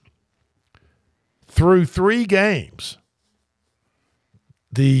 folks. Through 3 games,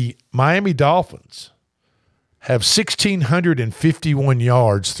 the Miami Dolphins have 1,651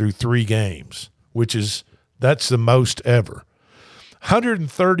 yards through 3 games, that's the most ever.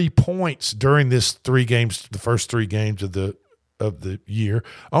 130 points during the first 3 games of the year.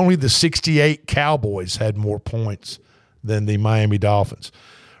 Only the 68 Cowboys had more points than the Miami Dolphins.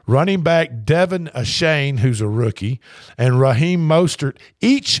 Running back Devin Achane, who's a rookie, and Raheem Mostert,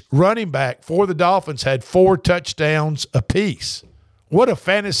 each running back for the Dolphins had 4 touchdowns apiece. What a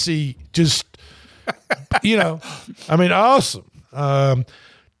fantasy, awesome.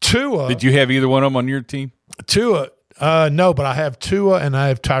 Tua. Did you have either one of them on your team? Tua, no, but I have Tua and I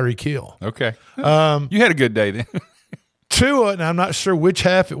have Tyreek Hill. Okay. You had a good day then. Tua, and I'm not sure which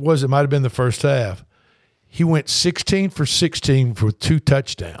half it was. It might have been the first half. He went 16 for 16 for 2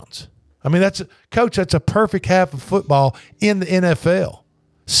 touchdowns. I mean, that's a perfect half of football in the NFL.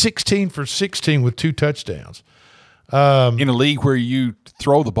 16 for 16 with 2 touchdowns. In a league where you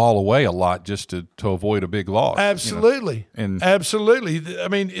throw the ball away a lot just to avoid a big loss. Absolutely. Absolutely. I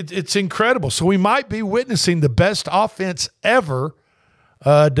mean, it's incredible. So we might be witnessing the best offense ever,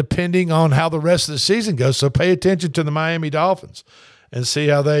 depending on how the rest of the season goes. So pay attention to the Miami Dolphins and see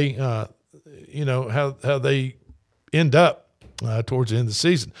how they, how they end up towards the end of the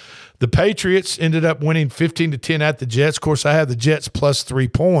season. The Patriots ended up winning 15-10 at the Jets. Of course, I have the Jets plus 3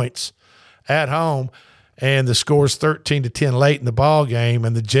 points at home. And the score's 13-10 late in the ball game,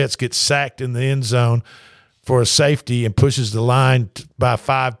 and the Jets get sacked in the end zone for a safety and pushes the line by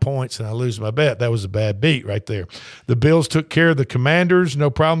 5 points, and I lose my bet. That was a bad beat right there. The Bills took care of the Commanders,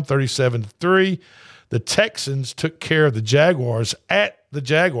 no problem, 37-3. The Texans took care of the Jaguars at the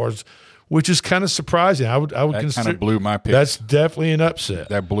Jaguars, which is kind of surprising. I would that consider kind of blew my picks. That's definitely an upset.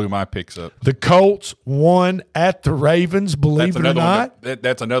 That blew my picks up. The Colts won at the Ravens, believe it or not.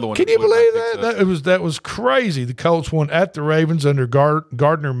 That's another one. Can you believe that? That was crazy. The Colts won at the Ravens under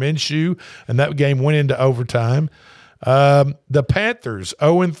Gardner Minshew, and that game went into overtime. The Panthers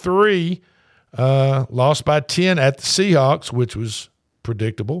 0-3, lost by 10 at the Seahawks, which was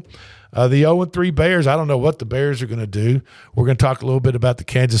predictable. The 0-3 Bears, I don't know what the Bears are going to do. We're going to talk a little bit about the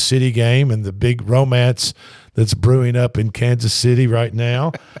Kansas City game and the big romance that's brewing up in Kansas City right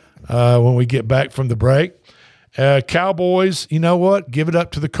now when we get back from the break. Cowboys, you know what? Give it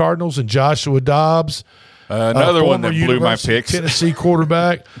up to the Cardinals and Joshua Dobbs. Another one that blew my picks. Tennessee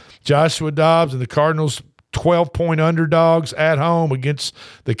quarterback Joshua Dobbs and the Cardinals, 12-point underdogs at home against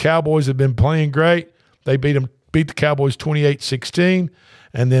the Cowboys, have been playing great. They beat the Cowboys 28-16.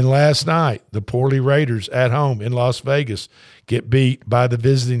 And then last night, the poorly Raiders at home in Las Vegas get beat by the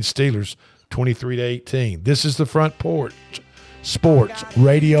visiting Steelers 23-18. This is the Front Porch Sports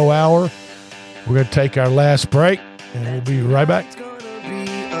Radio Hour. We're going to take our last break, and we'll be right back. It's going to be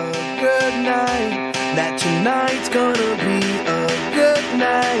a good night. That tonight's going to be a good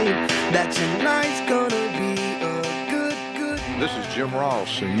night. That tonight's going to be a good This is Jim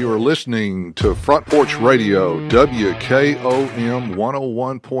Ross, and you are listening to Front Porch Radio, WKOM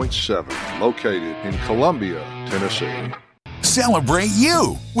 101.7, located in Columbia, Tennessee. celebrate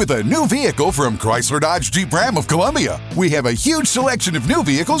you with a new vehicle from Chrysler Dodge Jeep Ram of Columbia. We have a huge selection of new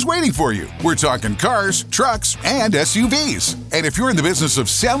vehicles waiting for you. We're talking cars, trucks, and SUVs. And if you're in the business of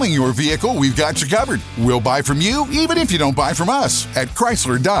selling your vehicle, we've got you covered. We'll buy from you even if you don't buy from us. At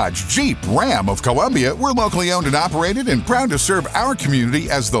Chrysler Dodge Jeep Ram of Columbia, we're locally owned and operated and proud to serve our community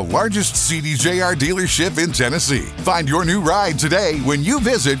as the largest CDJR dealership in Tennessee. Find your new ride today when you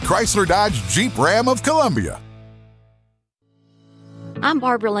visit Chrysler Dodge Jeep Ram of Columbia. I'm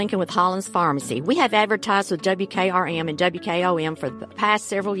Barbara Lincoln with Holland's Pharmacy. We have advertised with WKRM and WKOM for the past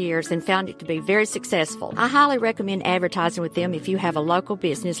several years and found it to be very successful. I highly recommend advertising with them if you have a local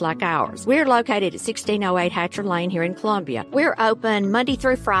business like ours. We're located at 1608 Hatcher Lane here in Columbia. We're open Monday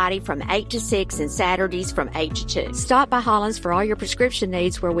through Friday from 8 to 6 and Saturdays from 8 to 2. Stop by Holland's for all your prescription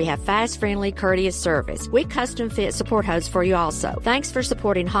needs where we have fast, friendly, courteous service. We custom fit support hose for you also. Thanks for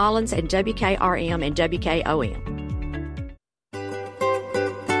supporting Holland's and WKRM and WKOM.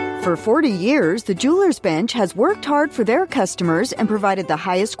 For 40 years, the Jewelers Bench has worked hard for their customers and provided the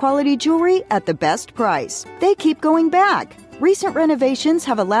highest quality jewelry at the best price. They keep going back. Recent renovations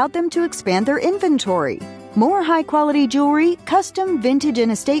have allowed them to expand their inventory. More high-quality jewelry, custom vintage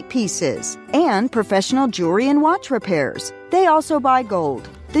and estate pieces, and professional jewelry and watch repairs. They also buy gold.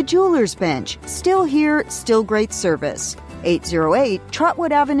 The Jewelers Bench, still here, still great service. 808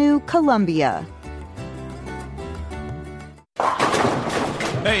 Trotwood Avenue, Columbia.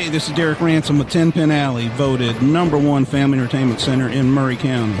 Hey, this is Derek Ransom with 10 Pin Alley, voted #1 family entertainment center in Murray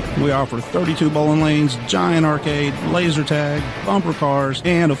County. We offer 32 bowling lanes, giant arcade, laser tag, bumper cars,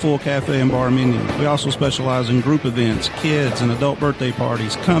 and a full cafe and bar menu. We also specialize in group events, kids and adult birthday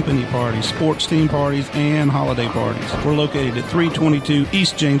parties, company parties, sports team parties, and holiday parties. We're located at 322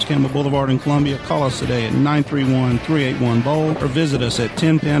 East James Campbell Boulevard in Columbia. Call us today at 931-381-BOWL or visit us at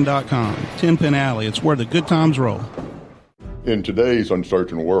 10pin.com. 10 Pin Alley, it's where the good times roll. In today's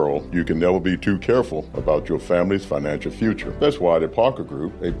uncertain world, you can never be too careful about your family's financial future. That's why the Parker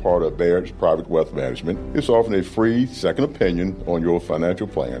Group, a part of Baird's Private Wealth Management, is offering a free second opinion on your financial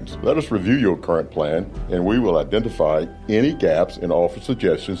plans. Let us review your current plan, and we will identify any gaps and offer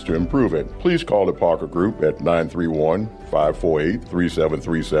suggestions to improve it. Please call the Parker Group at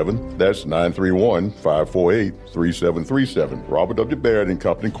 931-548-3737. That's 931-548-3737. Robert W. Baird &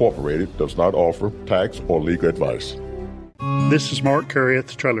 Company Incorporated does not offer tax or legal advice. This is Mark Curry at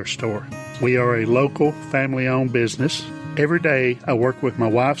the Trailer Store. We are a local, family-owned business. Every day, I work with my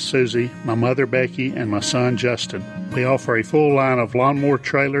wife, Susie, my mother, Becky, and my son, Justin. We offer a full line of lawnmower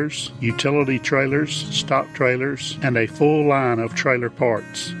trailers, utility trailers, stock trailers, and a full line of trailer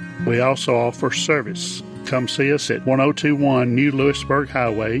parts. We also offer service. Come see us at 1021 New Lewisburg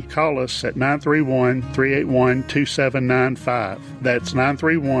Highway. Call us at 931-381-2795. That's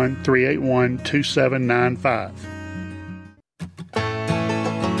 931-381-2795.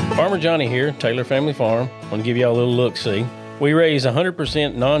 Farmer Johnny here, Taylor Family Farm. I want to give y'all a little look-see. We raise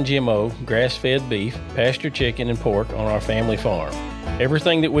 100% non-GMO, grass-fed beef, pasture chicken, and pork on our family farm.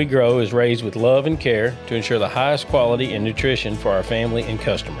 Everything that we grow is raised with love and care to ensure the highest quality and nutrition for our family and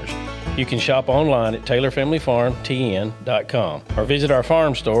customers. You can shop online at TaylorFamilyFarmTN.com or visit our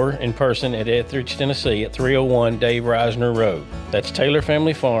farm store in person at Etheridge, Tennessee at 301 Dave Reisner Road. That's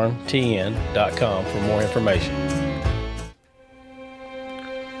TaylorFamilyFarmTN.com for more information.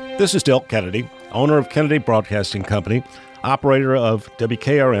 This is Delk Kennedy, owner of Kennedy Broadcasting Company, operator of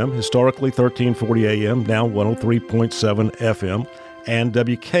WKRM, historically 1340 AM, now 103.7 FM, and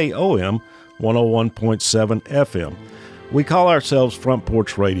WKOM, 101.7 FM. We call ourselves Front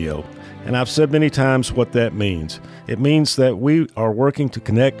Porch Radio, and I've said many times what that means. It means that we are working to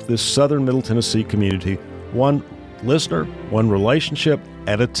connect this southern Middle Tennessee community, one listener, one relationship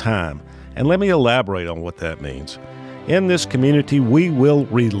at a time. And let me elaborate on what that means. In this community, we will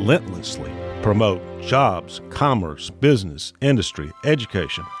relentlessly promote jobs, commerce, business, industry,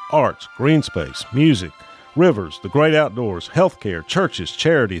 education, arts, green space, music, rivers, the great outdoors, healthcare, churches,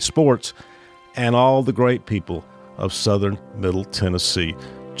 charities, sports, and all the great people of southern Middle Tennessee.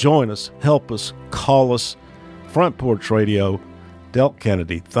 Join us, help us, call us. Front Porch Radio, Delk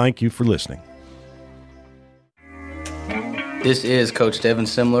Kennedy, thank you for listening. This is Coach Devin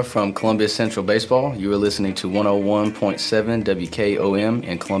Simler from Columbia Central Baseball. You are listening to 101.7 WKOM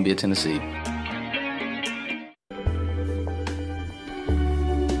in Columbia, Tennessee.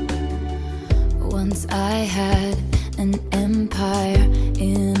 Once I had an empire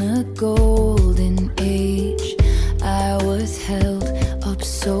in a golden age. I was held up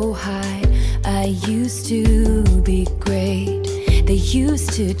so high. I used to be great. They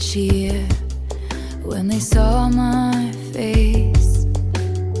used to cheer when they saw my face.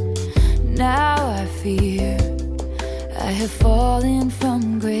 Now I fear I have fallen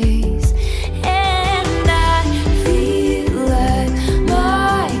from grace, and I feel like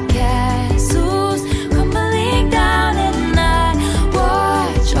my castle's crumbling down, and I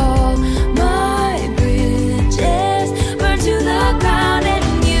watch all my bridges burn to the ground,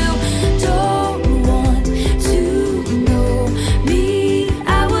 and you don't want to know me.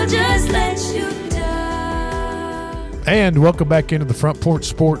 I will just let you down. And welcome back into the Front Porch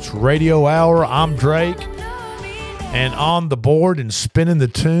Sports Radio Hour. I'm Drake. And on the board and spinning the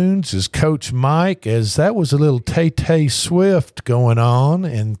tunes is Coach Mike, as that was a little Tay-Tay Swift going on,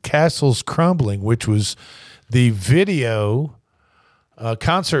 and Castles Crumbling, which was the video,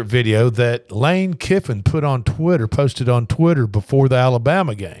 concert video that Lane Kiffin posted on Twitter before the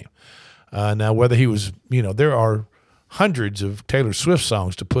Alabama game. Now, whether he was, there are hundreds of Taylor Swift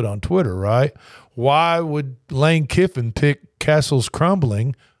songs to put on Twitter, right? Why would Lane Kiffin pick Castles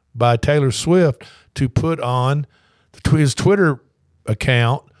Crumbling by Taylor Swift to put on his Twitter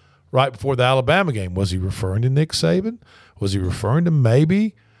account right before the Alabama game? Was he referring to Nick Saban? Was he referring to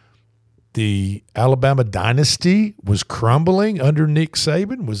maybe the Alabama dynasty was crumbling under Nick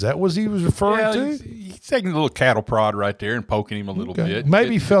Saban? Was that what he was referring to? He's taking a little cattle prod right there and poking him a little bit.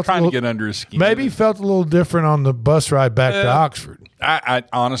 Maybe he felt trying to get under his skin. Maybe he felt a little different on the bus ride back to Oxford. I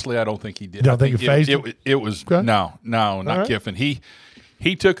honestly, I don't think he did. You don't think it phased him? It was okay. No, not right. Kiffin.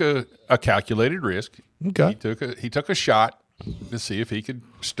 He took a calculated risk. Okay. He took a shot to see if he could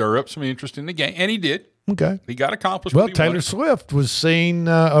stir up some interest in the game, and he did. Okay. He got accomplished. Well, Taylor Swift was seen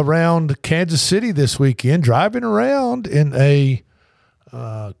around Kansas City this weekend, driving around in a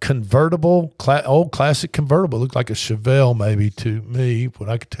convertible, old classic convertible. It looked like a Chevelle, maybe, to me, what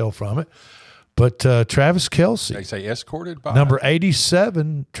I could tell from it. But Travis Kelce. They say escorted by. Number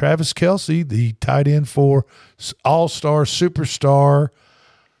 87, Travis Kelce, the tight end for All-Star, Superstar,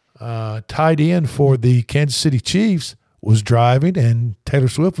 tight end for the Kansas City Chiefs, was driving, and Taylor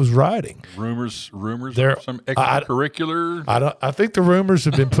Swift was riding. Rumors of some extracurricular. I think the rumors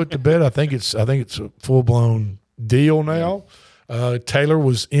have been put to bed. I think it's a full-blown deal now. Taylor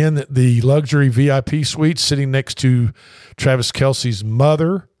was in the luxury VIP suite sitting next to Travis Kelce's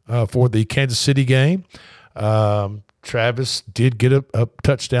mother for the Kansas City game. Travis did get a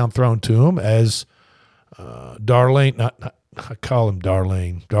touchdown thrown to him as Darlene, I call him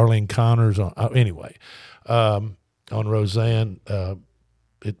Darlene Connors. Anyway, on Roseanne,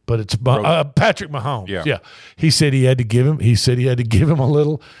 but it's Patrick Mahomes. Yeah, he said he had to give him. He said he had to give him a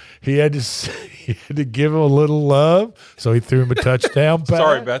little. He had to give him a little love, so he threw him a touchdown pass.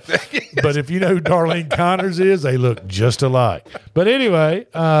 Sorry about that. But if you know who Darlene Connors is, they look just alike. But anyway,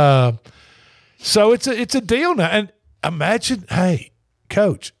 so it's a deal now. And imagine, hey,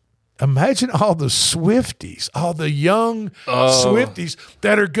 Coach, imagine all the Swifties, all the young Swifties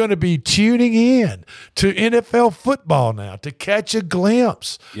that are going to be tuning in to NFL football now to catch a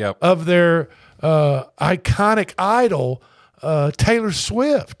glimpse of their iconic idol, Taylor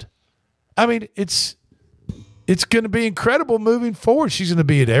Swift. I mean, it's going to be incredible moving forward. She's going to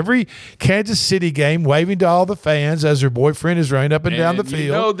be at every Kansas City game waving to all the fans as her boyfriend is running up and down the field.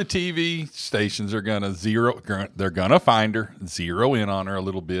 You know the TV stations are going to they're going to find her, zero in on her a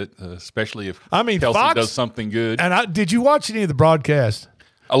little bit, especially if Kelsey Fox does something good. And did you watch any of the broadcast?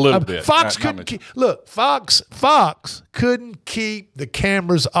 A little bit. Fox couldn't Fox couldn't keep the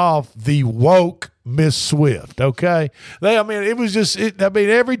cameras off the woke Miss Swift. Okay, it was just.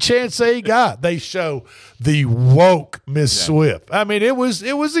 Every chance they got, they show the woke Miss Swift. It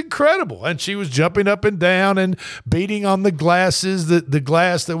was incredible, and she was jumping up and down and beating on the glasses, the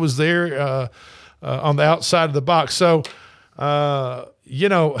glass that was there on the outside of the box. So,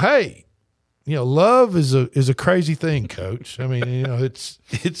 hey. Love is a crazy thing, Coach. It's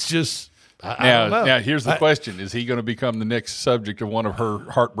just. I don't know. Now, here's the question: is he going to become the next subject of one of her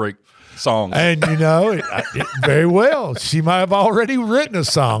heartbreak songs? And very well, she might have already written a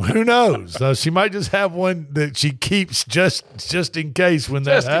song. Who knows? She might just have one that she keeps just in case when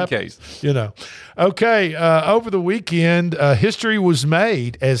that happens. Just in case. Okay. Over the weekend, history was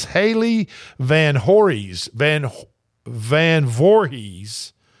made as Haley Van Voorhees.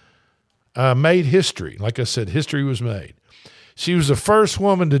 Made history. Like I said, history was made. She was the first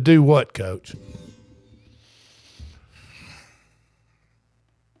woman to do what, Coach?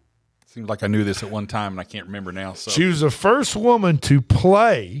 Seems like I knew this at one time, and I can't remember now. So she was the first woman to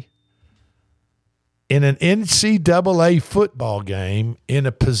play in an NCAA football game in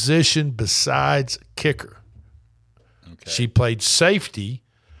a position besides kicker. Okay. She played safety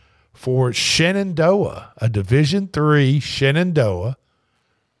for Shenandoah, a Division III Shenandoah.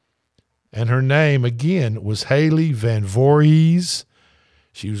 And her name, again, was Haley Van Voorhees.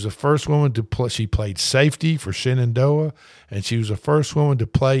 She was the first woman to play. She played safety for Shenandoah, and she was the first woman to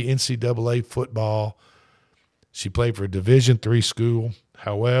play NCAA football. She played for a Division III school.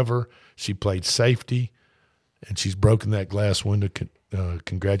 However, she played safety, and she's broken that glass window.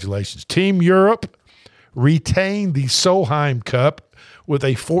 Congratulations. Team Europe retained the Solheim Cup with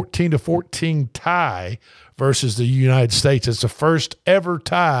a 14-14 tie versus the United States. It's the first ever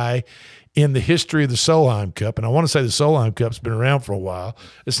tie in the history of the Solheim Cup. And I want to say the Solheim Cup's been around for a while.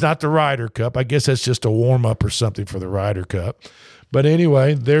 It's not the Ryder Cup. I guess that's just a warm-up or something for the Ryder Cup. But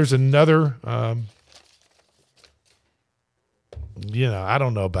anyway, there's another I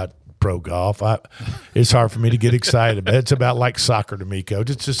don't know about pro golf. It's hard for me to get excited about. It's about like soccer to me, Coach.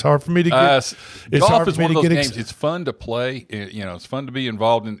 It's just hard for me to get. Golf is one of those games. It's fun to play. It's fun to be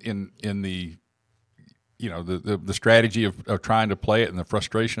involved in the, the strategy of trying to play it and the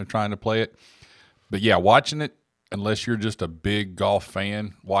frustration of trying to play it. But yeah, watching it, unless you're just a big golf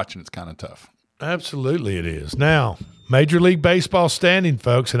fan, watching it's kind of tough. Absolutely, it is. Now, Major League Baseball standing,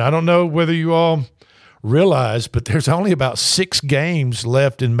 folks, and I don't know whether you all realize, but there's only about 6 games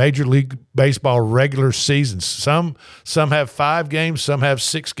left in Major League Baseball regular seasons. Some have 5 games, some have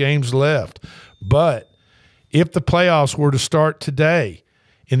 6 games left. But if the playoffs were to start today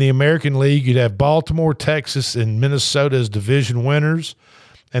in the American League, you'd have Baltimore, Texas, and Minnesota as division winners.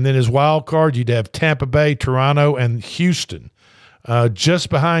 And then as wild card, you'd have Tampa Bay, Toronto, and Houston. Just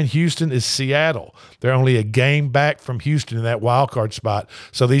behind Houston is Seattle. They're only a game back from Houston in that wild card spot.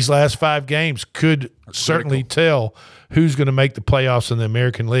 So these last 5 games could certainly tell who's going to make the playoffs in the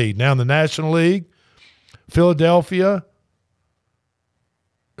American League. Now in the National League, Philadelphia,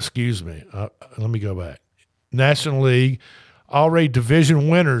 let me go back. National League, already division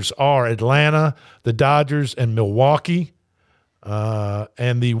winners are Atlanta, the Dodgers, and Milwaukee.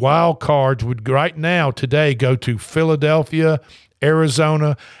 And the wild cards would right now today go to Philadelphia,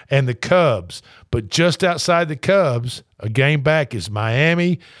 Arizona, and the Cubs. But just outside the Cubs, a game back is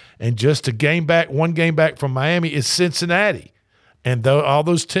Miami, and just one game back from Miami is Cincinnati. And all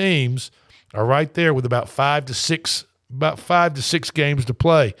those teams are right there with about 5 to 6 games to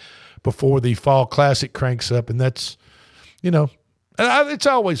play before the Fall Classic cranks up, and that's it's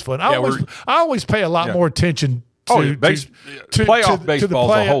always fun. I always pay a lot more attention playoff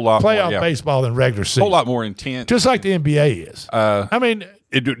baseball is a whole lot more, baseball than regular season. A whole lot more intense. Just like the NBA is.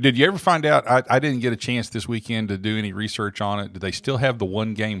 Did you ever find out? I didn't get a chance this weekend to do any research on it. Do they still have the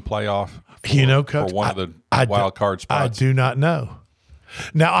 1-game playoff for one of the wild card spots? I do not know.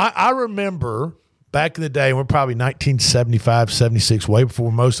 Now, I remember back in the day, we're probably 1975, 76, way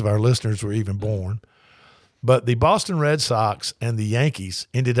before most of our listeners were even born. But the Boston Red Sox and the Yankees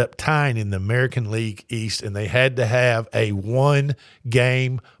ended up tying in the American League East, and they had to have a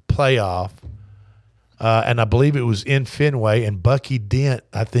 1-game playoff. And I believe it was in Fenway, and Bucky Dent,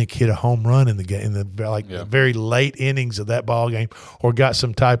 I think, hit a home run in the game the very late innings of that ball game, or got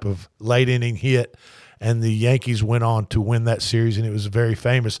some type of late inning hit. And the Yankees went on to win that series, and it was very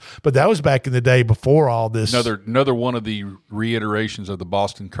famous. But that was back in the day before all this. Another one of the reiterations of the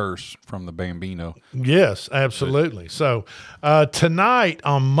Boston curse from the Bambino. Yes, absolutely. So tonight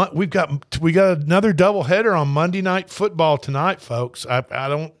we got another doubleheader on Monday Night Football tonight, folks.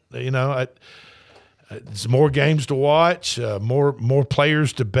 It's more games to watch, more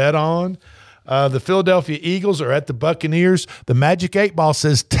players to bet on. The Philadelphia Eagles are at the Buccaneers. The Magic 8 Ball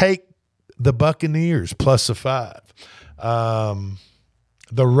says take the Buccaneers plus a 5.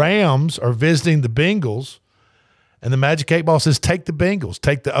 The Rams are visiting the Bengals, and the Magic 8 Ball says take the Bengals.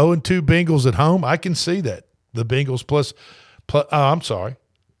 Take the 0-2 Bengals at home. I can see that. The Bengals plus I'm sorry.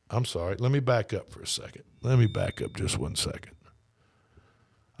 Let me back up for a second. Let me back up just 1 second.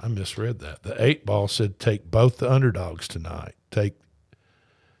 I misread that. The 8 Ball said take both the underdogs tonight.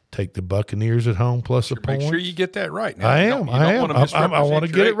 Take the Buccaneers at home plus a point. Make sure you get that right. Now, I am. I want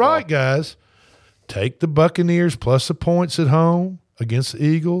to get it right, guys. Take the Buccaneers plus the points at home against the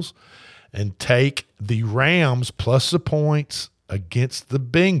Eagles, and take the Rams plus the points against the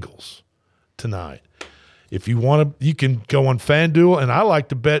Bengals tonight. If you want to, you can go on FanDuel, and I like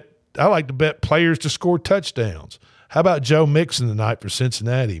to bet players to score touchdowns. How about Joe Mixon tonight for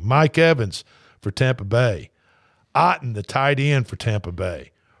Cincinnati? Mike Evans for Tampa Bay. Otten, the tight end for Tampa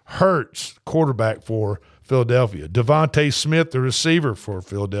Bay. Hurts, quarterback for Philadelphia. Devontae Smith, the receiver for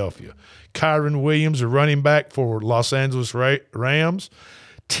Philadelphia. Kyron Williams, a running back for Los Angeles Rams.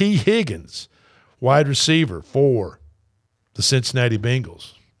 T. Higgins, wide receiver for the Cincinnati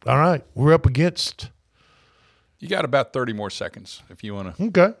Bengals. All right, we're up against. You got about 30 more seconds if you want to.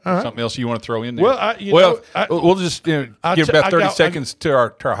 Okay, all right. Something else you want to throw in there? Well, we'll just give about 30 seconds to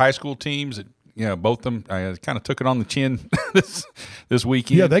our high school teams. both of them kind of took it on the chin this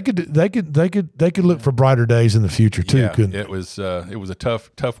weekend. Yeah, they could look for brighter days in the future too. Couldn't it was a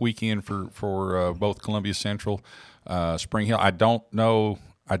tough weekend for both Columbia Central, Spring Hill. I don't know.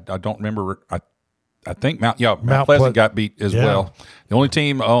 I don't remember. I think Mount Pleasant got beat as well. The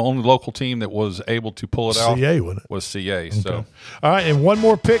only local team that was able to pull it off was CA. Okay. So, all right, and one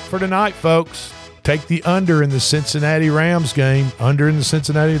more pick for tonight, folks. Take the under in the Cincinnati Rams game. Under in the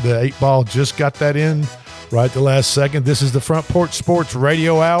Cincinnati. The 8-ball just got that in right at the last second. This is the Front Porch Sports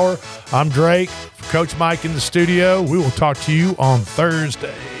Radio Hour. I'm Drake. For Coach Mike in the studio. We will talk to you on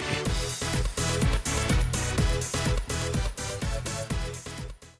Thursday.